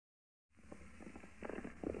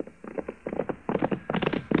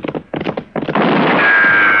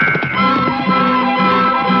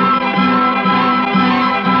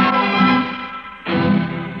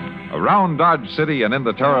Around Dodge City and in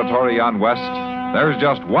the territory on West, there's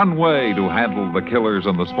just one way to handle the killers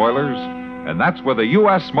and the spoilers, and that's with a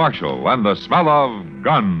U.S. Marshal and the smell of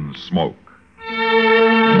Gunsmoke.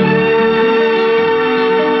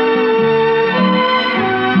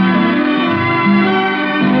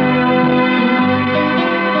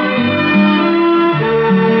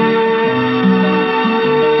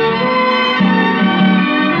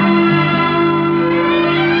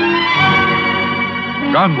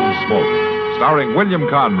 Gunsmoke, starring William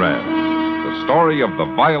Conrad. The story of the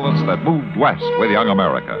violence that moved west with young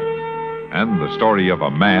America. And the story of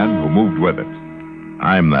a man who moved with it.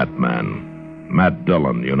 I'm that man. Matt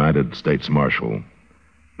Dillon, United States Marshal.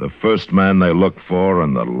 The first man they look for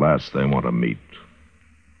and the last they want to meet.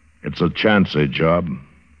 It's a chancy job,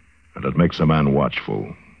 and it makes a man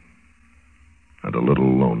watchful. And a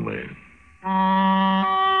little lonely.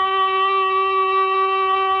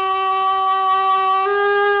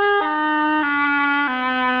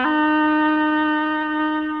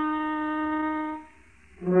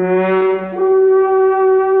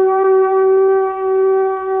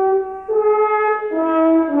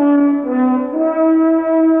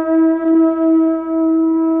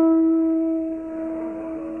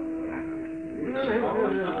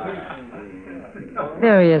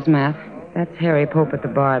 There he is, Matt. That's Harry Pope at the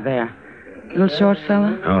bar there. Little short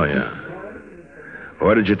fella? Oh, yeah.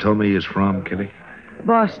 Where did you tell me he's from, Kitty?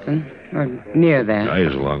 Boston, or near there. Oh,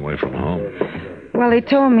 he's a long way from home. Well, he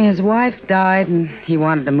told me his wife died and he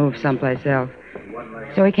wanted to move someplace else.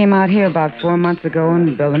 So he came out here about 4 months ago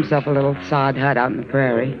and built himself a little sod hut out in the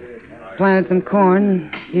prairie. Planted some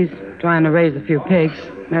corn. He's trying to raise a few pigs.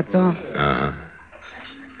 That's all. Uh-huh.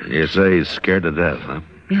 You say he's scared to death, huh?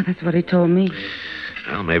 Yeah, that's what he told me.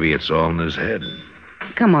 Well, maybe it's all in his head.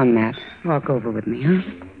 Come on, Matt. Walk over with me, huh?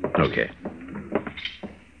 Okay.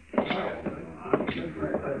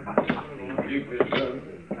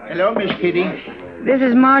 Hello, Miss Kitty. This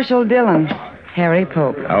is Marshal Dillon, Harry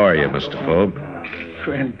Pope. How are you, Mr. Pope?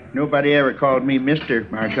 Well, nobody ever called me Mr.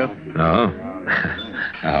 Marshal. No?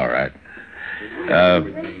 All right.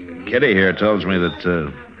 Kitty here tells me that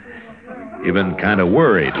you've been kind of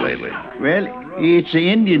worried lately. Well, it's the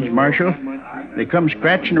Indians, Marshal. They come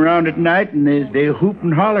scratching around at night, and they hoop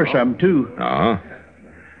and holler some, too. Uh-huh.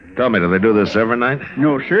 Tell me, do they do this every night?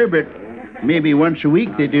 No, sir, but maybe once a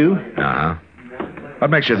week they do. Uh-huh. What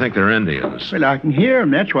makes you think they're Indians? Well, I can hear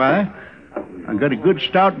them, that's why. I got a good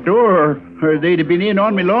stout door, or they'd have been in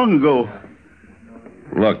on me long ago.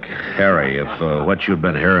 Look, Harry, if what you'd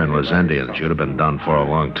been hearing was Indians, you'd have been done for a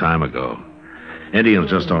long time ago.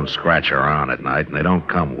 Indians just don't scratch around at night, and they don't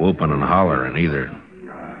come whooping and hollering either.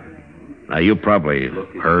 Now, you probably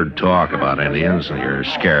heard talk about Indians, and you're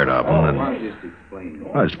scared of them, and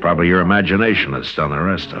well, it's probably your imagination that's done the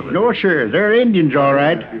rest of it. No, sir, they're Indians, all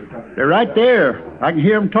right. They're right there. I can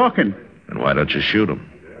hear them talking. Then why don't you shoot them?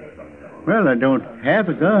 Well, I don't have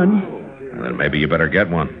a gun. Well, then maybe you better get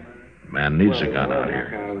one. Man needs a gun out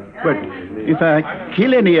here. But if I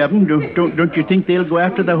kill any of them, don't you think they'll go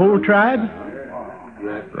after the whole tribe?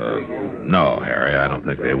 No, Harry, I don't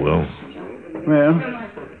think they will. Well,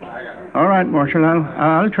 all right, Marshal,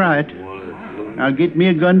 I'll try it. I'll get me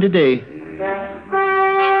a gun today.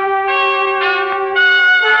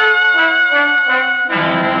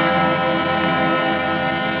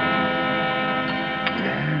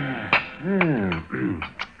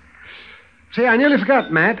 Say, I nearly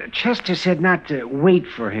forgot, Matt. Chester said not to wait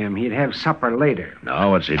for him. He'd have supper later. No,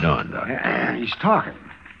 what's he doing, Doc? He's talking.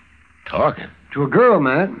 Talking? To a girl,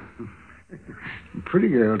 Matt. A pretty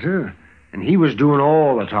girl, too. And he was doing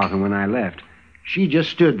all the talking when I left. She just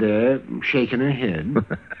stood there, shaking her head.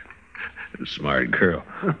 Smart girl.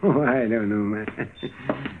 Oh, I don't know, Matt.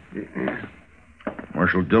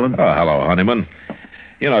 Marshal Dillon? Oh, hello, Honeyman.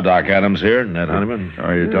 You know Doc Adams here, Ned Honeyman. How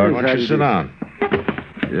are you, Doc? Why don't you sit down?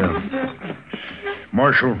 Yeah.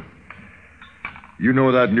 Marshal, you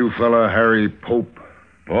know that new fella, Harry Pope?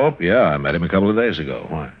 Pope? Yeah, I met him a couple of days ago.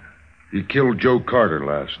 Why? He killed Joe Carter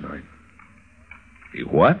last night. He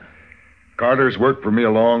what? Carter's worked for me a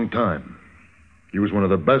long time. He was one of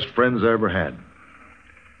the best friends I ever had.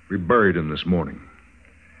 We buried him this morning.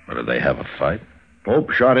 What, did they have a fight?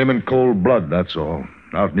 Pope shot him in cold blood, that's all.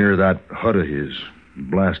 Out near that hut of his.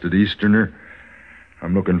 Blasted Easterner.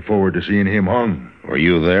 I'm looking forward to seeing him hung. Were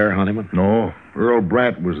you there, Honeyman? No. Earl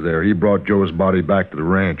Brandt was there. He brought Joe's body back to the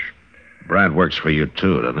ranch. Brandt works for you,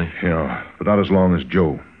 too, doesn't he? Yeah, but not as long as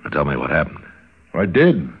Joe. Now tell me what happened. I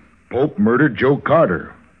did. Pope murdered Joe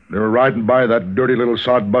Carter. They were riding by that dirty little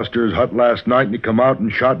sodbuster's hut last night, and he come out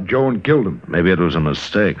and shot Joe and killed him. Maybe it was a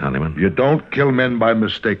mistake, Honeyman. You don't kill men by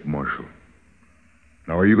mistake, Marshal.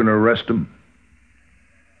 Now, are you going to arrest him?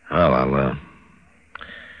 Well,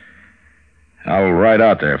 I'll ride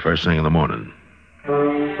out there first thing in the morning.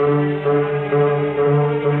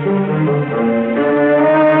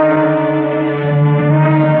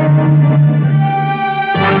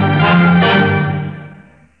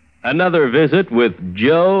 Another visit with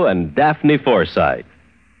Joe and Daphne Forsythe.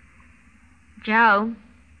 Joe?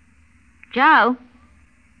 Joe,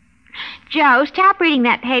 stop reading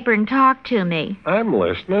that paper and talk to me. I'm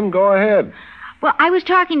listening. Go ahead. Well, I was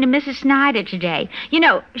talking to Mrs. Snyder today. You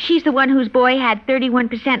know, she's the one whose boy had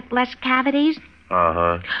 31% less cavities.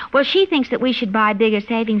 Uh-huh. Well, she thinks that we should buy bigger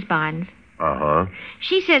savings bonds. Uh-huh.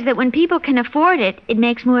 She says that when people can afford it, it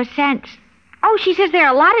makes more sense. Oh, she says there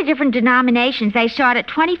are a lot of different denominations. They start at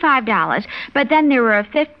 $25, but then there are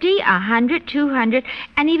 $50, $100, $200,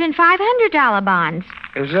 and even $500 bonds.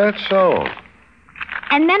 Is that so?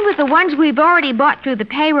 And then with the ones we've already bought through the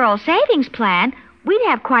payroll savings plan, we'd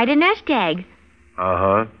have quite a nest egg.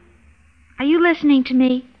 Uh-huh. Are you listening to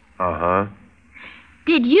me? Uh-huh.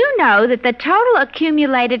 Did you know that the total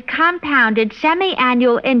accumulated compounded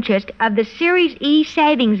semi-annual interest of the Series E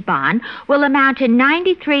savings bond will amount to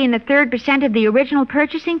 93 1/3% of the original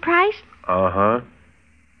purchasing price? Uh-huh.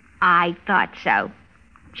 I thought so.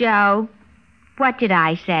 Joe, what did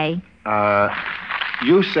I say?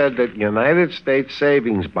 You said that United States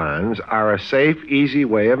savings bonds are a safe, easy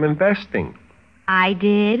way of investing. I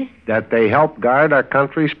did. That they help guard our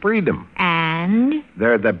country's freedom. And?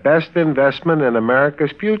 They're the best investment in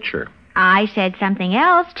America's future. I said something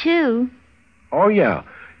else, too. Oh, yeah.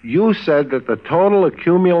 You said that the total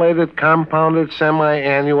accumulated compounded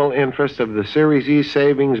semi-annual interest of the Series E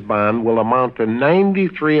savings bond will amount to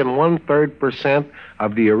 93 1/3%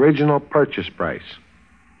 of the original purchase price.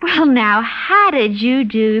 Well, now, how did you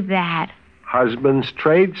do that? Husband's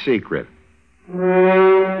trade secret.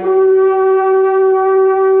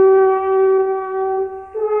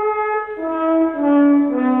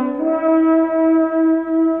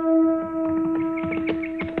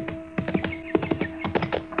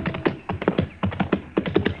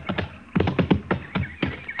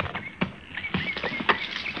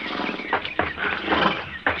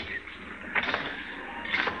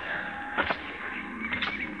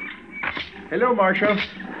 Hello, Marshal.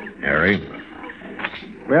 Harry?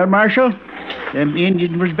 Well, Marshal, them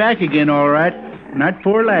Indians was back again, all right. Not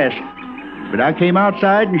for last. But I came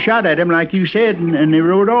outside and shot at them like you said, and they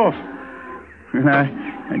rode off. And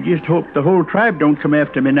I just hope the whole tribe don't come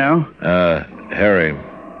after me now. Harry,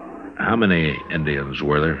 how many Indians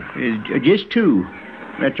were there? Just 2.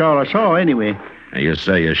 That's all I saw, anyway. Now, you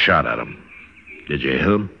say you shot at them. Did you hit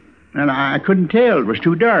them? And I couldn't tell. It was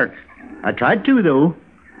too dark. I tried to, though.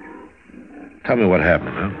 Tell me what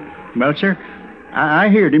happened, huh? Well, sir, I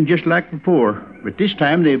heard him just like before. But this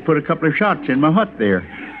time they put a couple of shots in my hut there.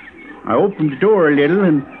 I opened the door a little,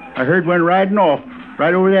 and I heard one riding off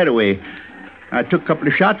right over that way. I took a couple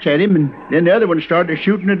of shots at him, and then the other one started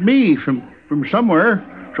shooting at me from somewhere.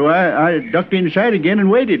 So I ducked inside again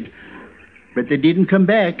and waited. But they didn't come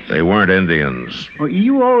back. They weren't Indians. Well,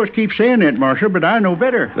 you always keep saying that, Marshal, but I know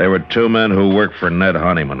better. They were 2 men who worked for Ned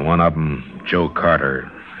Honeyman. One of them, Joe Carter,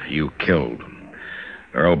 you killed.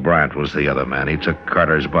 Earl Brandt was the other man. He took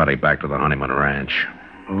Carter's body back to the Honeyman Ranch.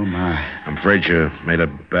 Oh, my. I'm afraid you made a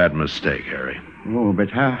bad mistake, Harry. Oh, but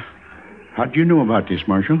how'd you know about this,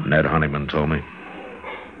 Marshal? Ned Honeyman told me.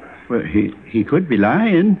 Well, he could be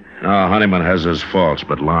lying. No, Honeyman has his faults,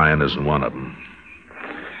 but lying isn't one of them.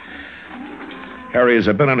 Harry, has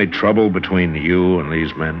there been any trouble between you and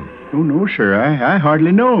these men? Oh, no, sir. I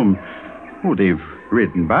hardly know them. Oh, they've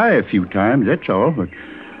ridden by a few times, that's all, but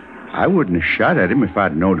I wouldn't have shot at him if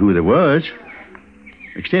I'd known who there was.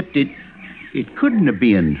 Except it couldn't have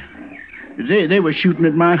been. They were shooting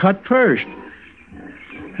at my hut first.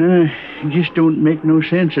 It just don't make no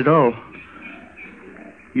sense at all.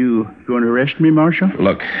 You going to arrest me, Marshal?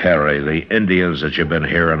 Look, Harry, the Indians that you've been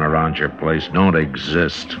hearing around your place don't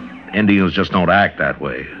exist. Indians just don't act that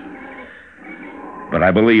way. But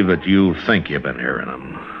I believe that you think you've been hearing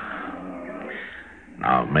them.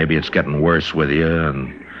 Now, maybe it's getting worse with you,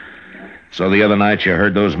 and so the other night you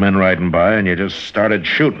heard those men riding by and you just started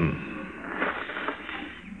shooting.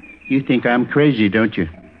 You think I'm crazy, don't you?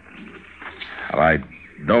 Well, I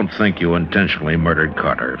don't think you intentionally murdered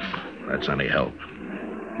Carter, if that's any help.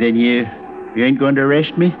 Then you ain't going to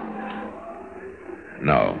arrest me?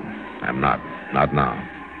 No, I'm not. Not now.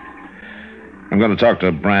 I'm going to talk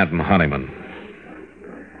to Brandt and Honeyman.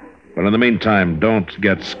 But in the meantime, don't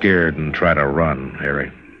get scared and try to run, Harry.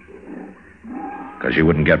 Because you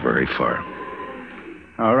wouldn't get very far.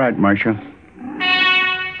 All right, Marshal.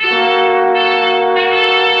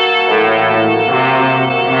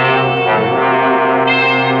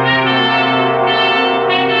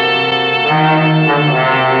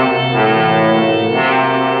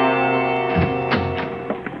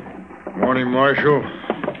 Marshal.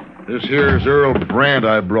 This here's Earl Brandt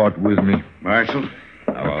I brought with me. Marshal?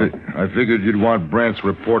 I figured you'd want Brandt's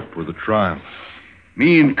report for the trial.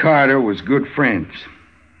 Me and Carter was good friends.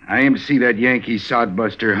 I aim to see that Yankee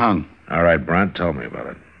sodbuster hung. All right, Brandt, tell me about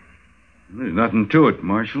it. There's nothing to it,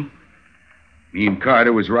 Marshal. Me and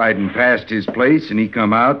Carter was riding past his place, and he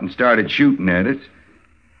come out and started shooting at us.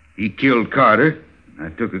 He killed Carter. I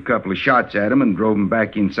took a couple of shots at him and drove him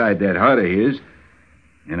back inside that hut of his,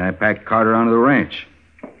 and I packed Carter onto the ranch.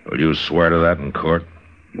 Will you swear to that in court?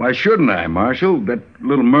 Why shouldn't I, Marshal? That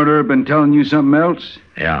little murderer been telling you something else?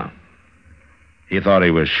 Yeah. He thought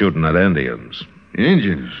he was shooting at Indians.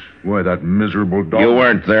 Indians? Why, that miserable dog... You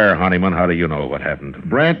weren't there, Honeyman. How do you know what happened?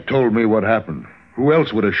 Brandt told me what happened. Who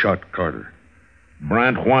else would have shot Carter?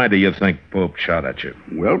 Brandt, why do you think Pope shot at you?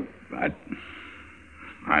 Well,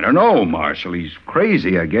 I don't know, Marshal. He's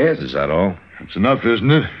crazy, I guess. Is that all? That's enough,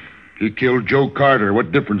 isn't it? He killed Joe Carter.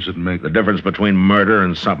 What difference it make? The difference between murder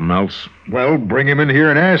and something else? Well, bring him in here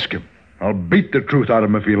and ask him. I'll beat the truth out of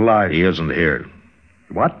him if he lies. He isn't here.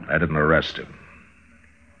 What? I didn't arrest him.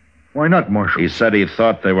 Why not, Marshal? He said he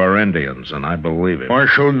thought they were Indians, and I believe him.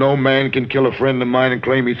 Marshal, no man can kill a friend of mine and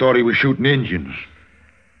claim he thought he was shooting Indians.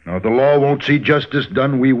 Now, if the law won't see justice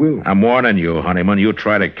done, we will. I'm warning you, Honeyman. You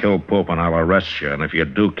try to kill Pope, and I'll arrest you. And if you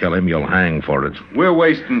do kill him, you'll hang for it. We're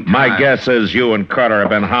wasting time. My guess is you and Carter have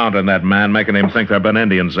been hounding that man, making him think there have been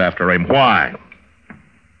Indians after him. Why?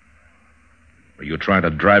 Are you trying to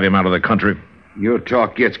drive him out of the country? Your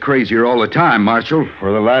talk gets crazier all the time, Marshal.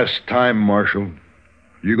 For the last time, Marshal.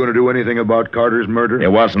 You going to do anything about Carter's murder?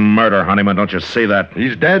 It wasn't murder, Honeyman. Don't you see that?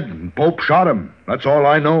 He's dead, and Pope shot him. That's all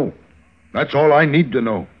I know. That's all I need to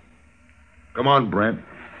know. Come on, Brandt.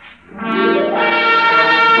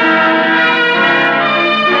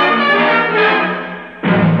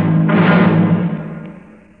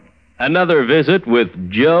 Another visit with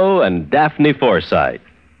Joe and Daphne Forsythe.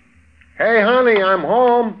 Hey, honey, I'm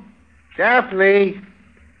home. Daphne.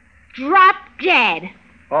 Drop dead.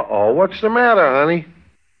 Uh-oh, what's the matter, honey?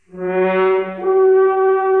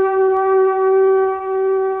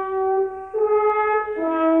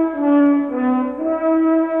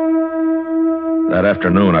 That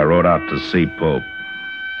afternoon, I rode out to see Pope.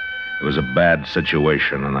 It was a bad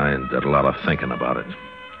situation, and I did a lot of thinking about it.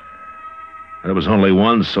 There was only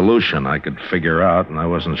one solution I could figure out, and I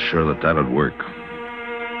wasn't sure that would work.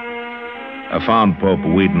 I found Pope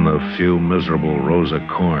weeding a few miserable rows of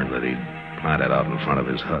corn that he'd planted out in front of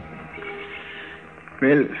his hut.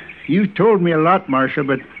 Well, you told me a lot, Marshal,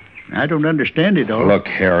 but I don't understand it all. Look,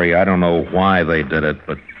 Harry, I don't know why they did it,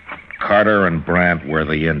 but Carter and Brandt were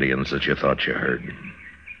the Indians that you thought you heard.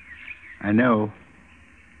 I know.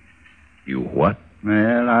 You what?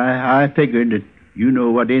 Well, I figured that you know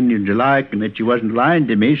what Indians are like and that you wasn't lying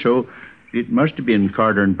to me, so it must have been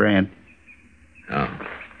Carter and Brandt. Oh.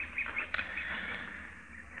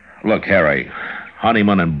 Look, Harry,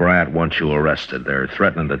 Honeyman and Brandt want you arrested. They're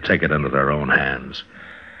threatening to take it into their own hands.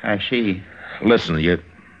 I see. Listen, you're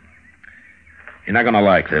not going to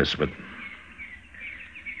like this, but...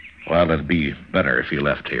 Well, it'd be better if you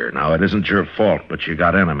left here. Now, it isn't your fault, but you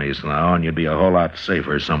got enemies now, and you'd be a whole lot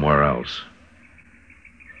safer somewhere else.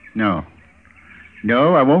 No.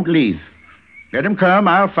 No, I won't leave. Let him come.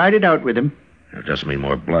 I'll fight it out with him. It'll just mean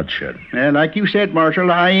more bloodshed. And like you said,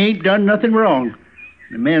 Marshal, I ain't done nothing wrong.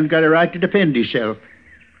 The man's got a right to defend himself.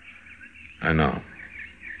 I know.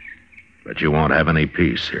 But you won't have any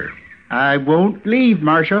peace here. I won't leave,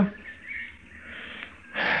 Marshal.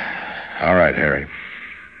 All right, Harry.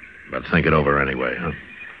 But think it over anyway, huh?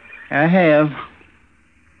 I have.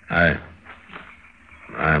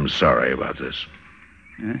 I'm sorry about this.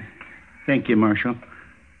 Thank you, Marshal.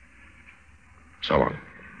 So long.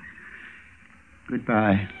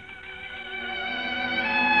 Goodbye.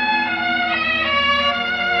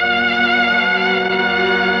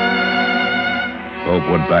 Pope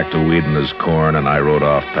went back to weeding his corn, and I rode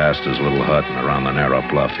off past his little hut and around the narrow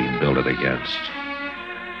bluff he'd built it against.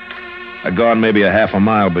 I'd gone maybe a half a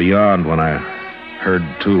mile beyond when I heard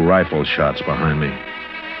 2 rifle shots behind me.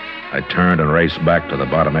 I turned and raced back to the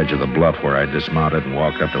bottom edge of the bluff where I dismounted and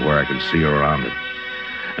walked up to where I could see around it.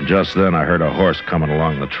 And just then I heard a horse coming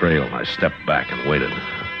along the trail, and I stepped back and waited.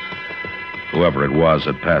 Whoever it was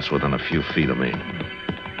had passed within a few feet of me.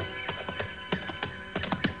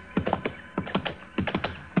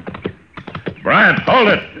 Brandt, hold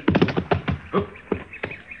it!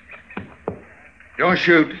 Don't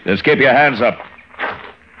shoot. Just keep your hands up.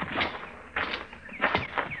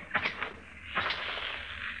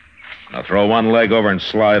 Now throw one leg over and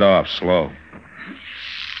slide off, slow.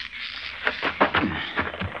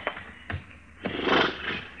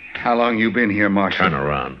 How long you been here, Marshal? Turn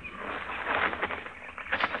around.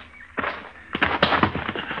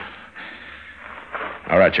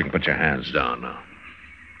 right, you can put your hands down now.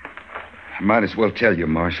 I might as well tell you,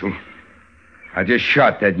 Marshal. I just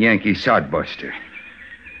shot that Yankee sodbuster.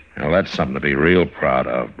 Now, that's something to be real proud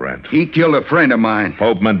of, Brent. He killed a friend of mine.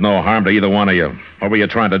 Pope meant no harm to either one of you. What were you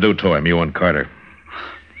trying to do to him, you and Carter?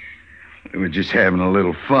 We were just having a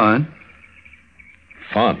little fun.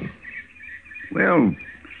 Fun? Well,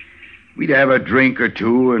 we'd have a drink or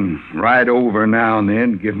two and ride over now and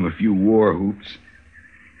then, give him a few war whoops.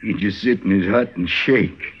 He'd just sit in his hut and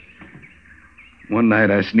shake. One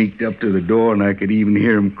night I sneaked up to the door and I could even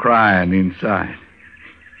hear him crying inside.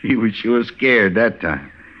 He was sure scared that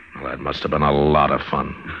time. Well, that must have been a lot of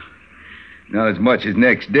fun. Not as much as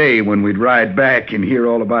next day when we'd ride back and hear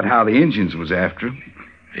all about how the Injuns was after him.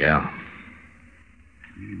 Yeah.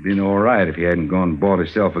 He'd been all right if he hadn't gone and bought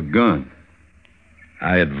himself a gun.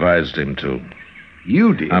 I advised him to.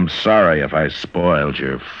 You did? I'm sorry if I spoiled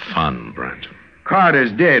your fun, Brent.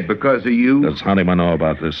 Carter's dead because of you. Does Honeyman know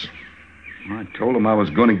about this? I told him I was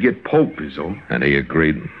going to get Pope, is all. And he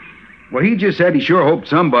agreed? Well, he just said he sure hoped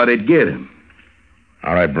somebody'd get him.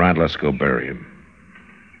 All right, Brent, let's go bury him.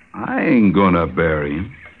 I ain't gonna bury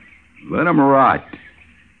him. Let him rot.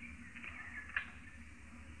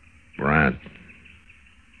 Brent,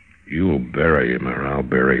 you'll bury him or I'll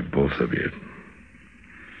bury both of you.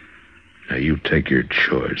 Now, you take your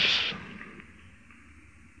choice.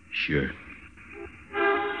 Sure.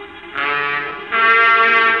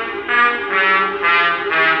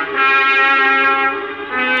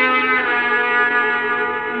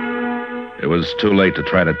 It was too late to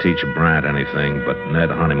try to teach Brant anything, but Ned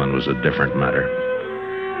Honeyman was a different matter.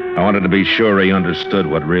 I wanted to be sure he understood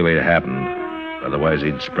what really happened. Otherwise,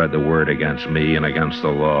 he'd spread the word against me and against the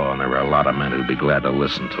law, and there were a lot of men who'd be glad to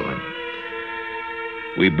listen to him.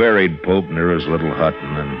 We buried Pope near his little hut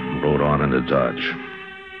and then rode on into Dodge.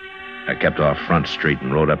 I kept off Front Street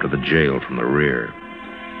and rode up to the jail from the rear.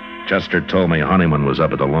 Chester told me Honeyman was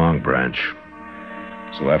up at the Long Branch.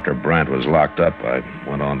 So after Brant was locked up, I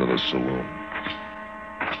went on to the saloon.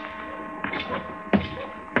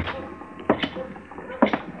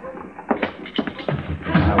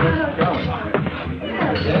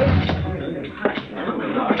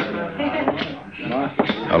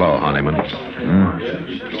 Hello, Honeyman.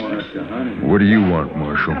 What do you want,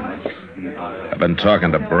 Marshal? I've been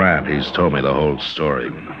talking to Brant. He's told me the whole story.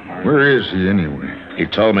 Where is he, anyway? He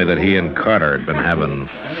told me that he and Carter had been having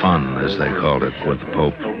fun, as they called it, with the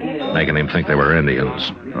Pope, making him think they were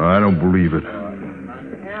Indians. I don't believe it.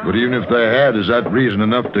 But even if they had, is that reason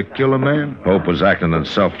enough to kill a man? Pope was acting in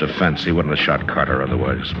self-defense. He wouldn't have shot Carter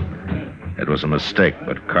otherwise. It was a mistake,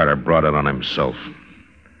 but Carter brought it on himself.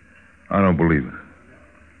 I don't believe it.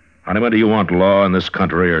 Honeyman, do you want law in this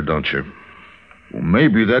country or don't you? Well,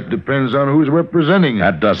 maybe that depends on who's representing it.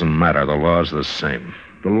 That doesn't matter. The law's the same.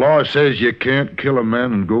 The law says you can't kill a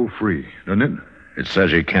man and go free, doesn't it? It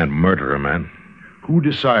says you can't murder a man. Who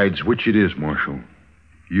decides which it is, Marshal?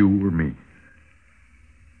 You or me?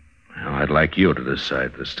 Well, I'd like you to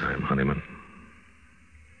decide this time, Honeyman.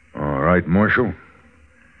 All right, Marshal.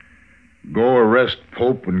 Go arrest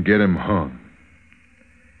Pope and get him hung.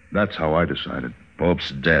 That's how I decided.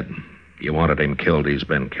 Pope's dead. You wanted him killed. He's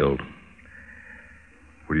been killed.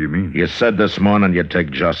 What do you mean? You said this morning you'd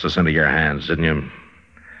take justice into your hands, didn't you?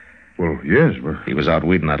 Well, yes, but... He was out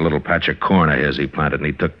weeding that little patch of corn of his he planted, and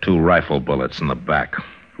he took 2 rifle bullets in the back.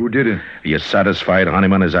 Who did it? Are you satisfied,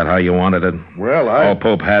 Honeyman? Is that how you wanted it? Well, All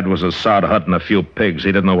Pope had was a sod hut and a few pigs.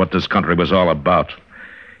 He didn't know what this country was all about.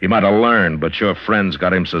 He might have learned, but your friends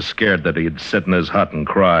got him so scared that he'd sit in his hut and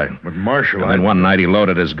cry. But, Marshal, And then one night he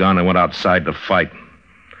loaded his gun and went outside to fight.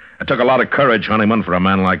 It took a lot of courage, Honeyman, for a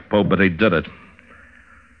man like Pope, but he did it.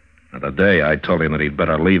 And today I told him that he'd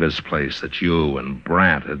better leave his place, that you and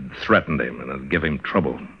Brant had threatened him and had given him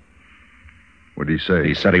trouble. What'd he say?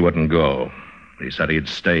 He said he wouldn't go. He said he'd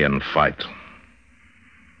stay and fight.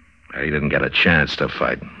 He didn't get a chance to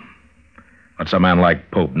fight. What's a man like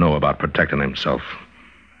Pope know about protecting himself?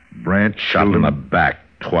 Brant Shot him in the back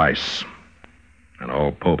twice. And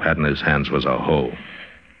all Pope had in his hands was a hoe.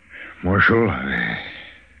 Marshal, I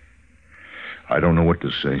don't know what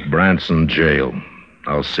to say. Brant's in jail.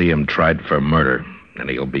 I'll see him tried for murder, and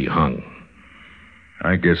he'll be hung.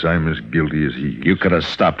 I guess I'm as guilty as he is. You could have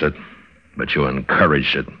stopped it, but you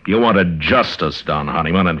encouraged it. You wanted justice done,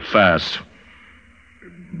 Honeyman, and fast.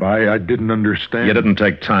 I didn't understand. You didn't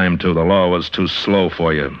take time to. The law was too slow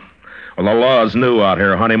for you. Well, the law's new out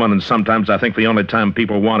here, Honeyman, and sometimes I think the only time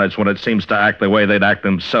people want it's when it seems to act the way they'd act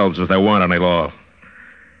themselves if there weren't any law.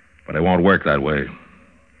 But it won't work that way.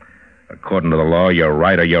 According to the law, you're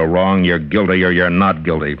right or you're wrong, you're guilty or you're not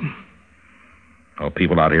guilty. Oh,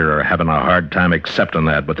 people out here are having a hard time accepting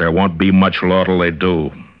that, but there won't be much law till they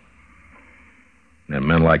do. And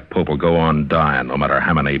men like Pope will go on dying, no matter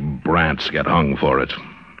how many brants get hung for it.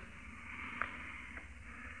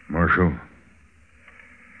 Marshal,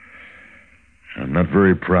 I'm not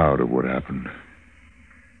very proud of what happened.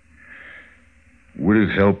 Would it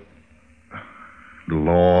help the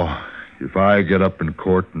law if I get up in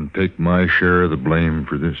court and take my share of the blame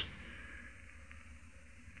for this?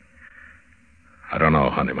 I don't know,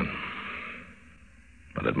 Honeyman.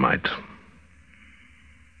 But it might.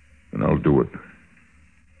 And I'll do it.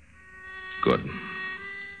 Good.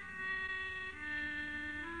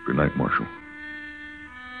 Good night, Marshal.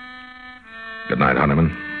 Good night,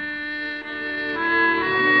 Honeyman.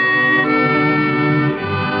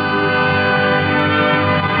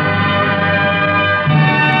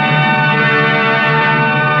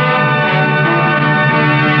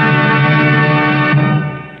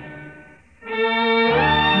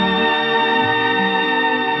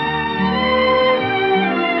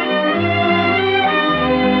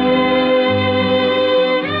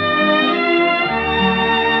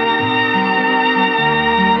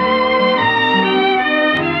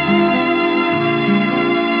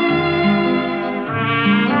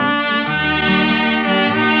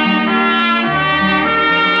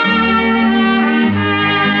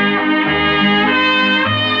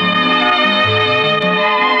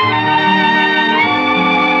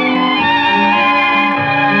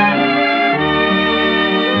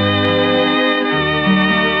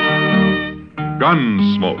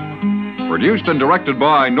 Gunsmoke. Produced and directed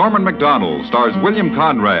by Norman MacDonald, stars William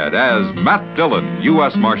Conrad as Matt Dillon,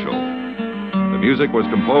 U.S. Marshal. The music was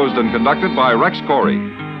composed and conducted by Rex Corey.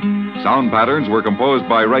 Sound patterns were composed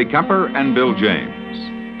by Ray Kemper and Bill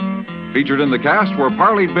James. Featured in the cast were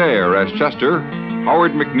Parley Bear as Chester,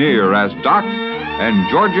 Howard McNear as Doc, and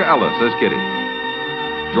Georgia Ellis as Kitty.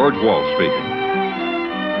 George Walsh speaking.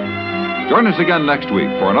 Join us again next week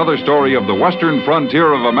for another story of the western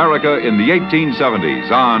frontier of America in the 1870s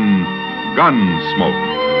on Gunsmoke.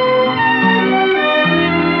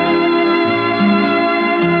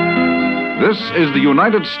 This is the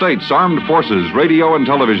United States Armed Forces Radio and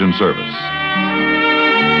Television Service.